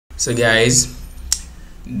So guys,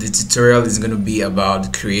 the tutorial is going to be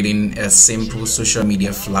about creating a simple social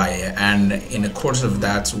media flyer, and in the course of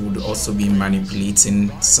that we would also be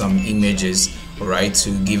manipulating some images, alright,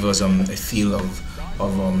 to give us a feel of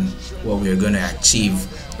what we're going to achieve.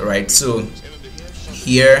 Alright, so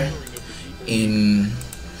here in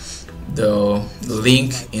the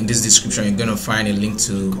link in this description, you're going to find a link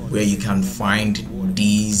to where you can find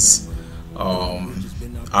these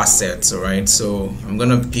assets. Alright, so I'm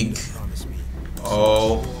gonna pick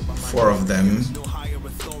all 4 of them,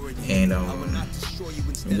 and I'm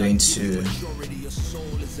going to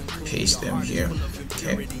paste them here.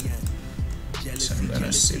 Okay, so I'm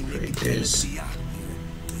gonna separate this.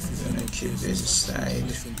 I'm gonna keep this aside.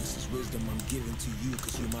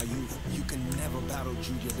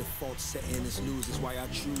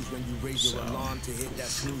 So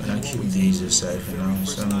I'm gonna keep these aside for now.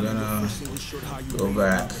 So I'm gonna go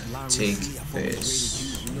back, take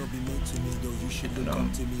this.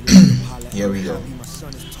 Here we go.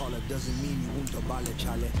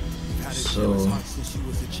 So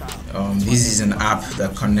this is an app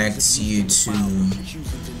that connects you to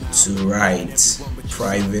write,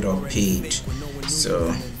 private or paid.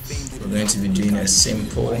 So we're going to be doing a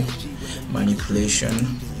simple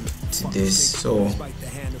manipulation to this. So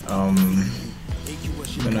I'm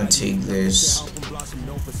gonna take this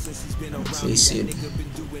and place it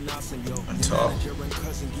on top.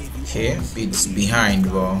 Okay, it's behind,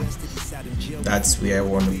 well, that's where I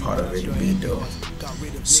want the part of it to be though.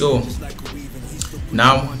 So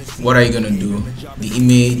now what are you gonna do? The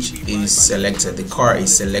image is selected, the car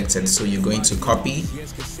is selected, so you're going to copy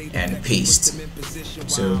and paste.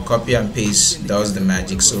 So copy and paste does the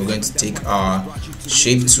magic. So we're going to take our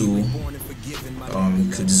shape tool. You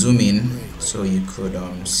could zoom in so you could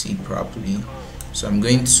see properly. So I'm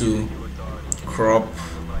going to crop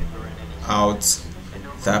out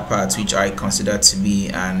that part which I consider to be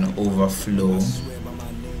an overflow.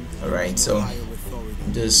 Alright, so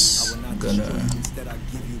I'm just gonna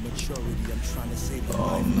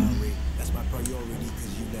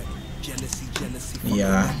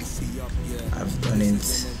yeah, I've done it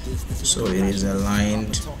so it is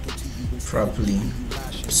aligned properly.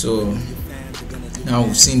 So now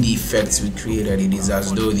we've seen the effects we created. It is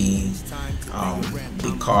as though the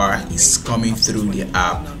car is coming through the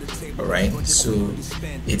app. Alright, so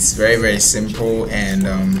it's very simple, and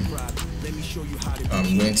I'm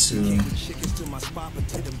going to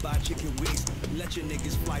let your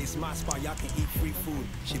niggas fly, it's my spot, y'all can eat free food.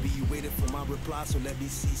 Should be you waiting for my reply, so let me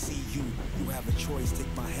CC you. You have a choice, take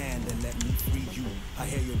my hand and let me free you. I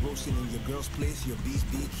hear you're roasting in your girl's place, your beast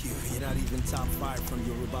BQ. You're not even top 5 from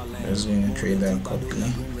your Yoruba land. I'm just gonna create that copy,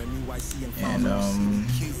 and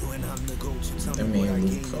let me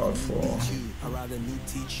look out for. I'd rather me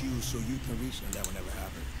teach you so you can reach, and that will never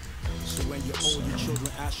happen. So when you're old, your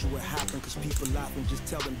children ask you what happened, cause people laughing. Just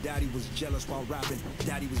tell them daddy was jealous while rapping.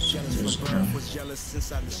 Daddy was jealous when birth was jealous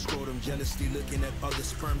inside the scrotum. Jealously looking at other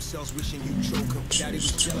sperm cells, wishing you choke him. Daddy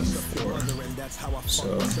was jealous of your mother, and that's how I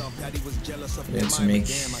fucked myself. Daddy was jealous of my mother. Make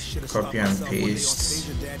copy and paste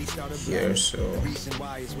here, so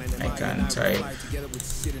I can type.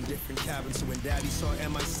 So when daddy saw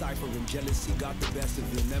MI cipher him, jealousy got the best of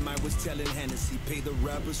him. MI was telling Hennessy, pay the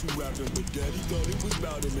rappers who rapping, but daddy thought it was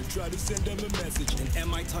about him and try to send them a message. And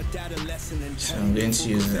MI taught dad a lesson, and so I'm going to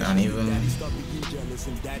use an even, and then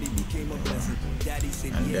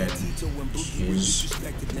use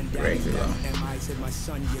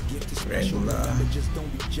regular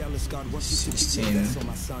 16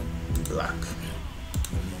 black.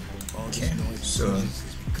 Okay, so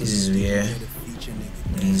this is where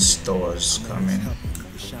these stores come in.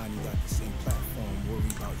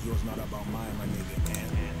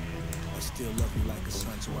 Still love you like a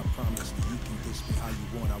son, so I promise that you can dish me how you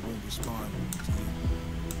want, I won't respond to you.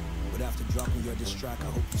 But after dropping your diss track, I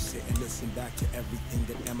hope you sit and listen back to everything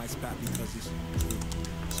that MI spat, because it's true.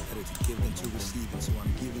 It's better to give than to receive, and so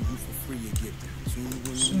I'm giving you for free a gift.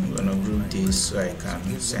 So I'm gonna group these so I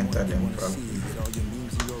can center them properly.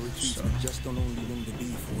 So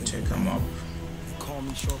check them up. Call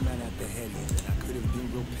me short man at the head, and I could have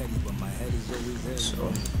been real petty, but my head is always there.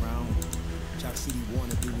 So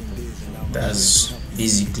that's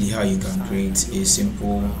basically how you can create a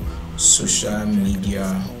simple social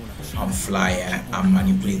media flyer and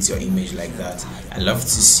manipulate your image like that. I love to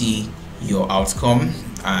see your outcome,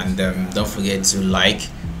 and don't forget to like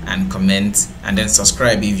and comment, and then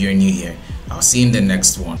subscribe if you're new here. I'll see you in the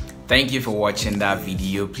next one. Thank you for watching that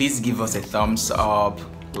video. Please give us a thumbs up,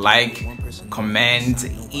 like, comment.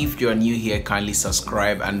 If you're new here, kindly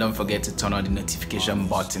subscribe, and don't forget to turn on the notification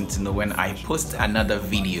button to know when I post another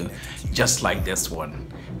video just like this one.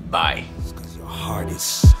 Bye. Your heart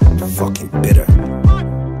is fucking bitter.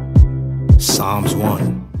 Psalms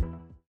 1.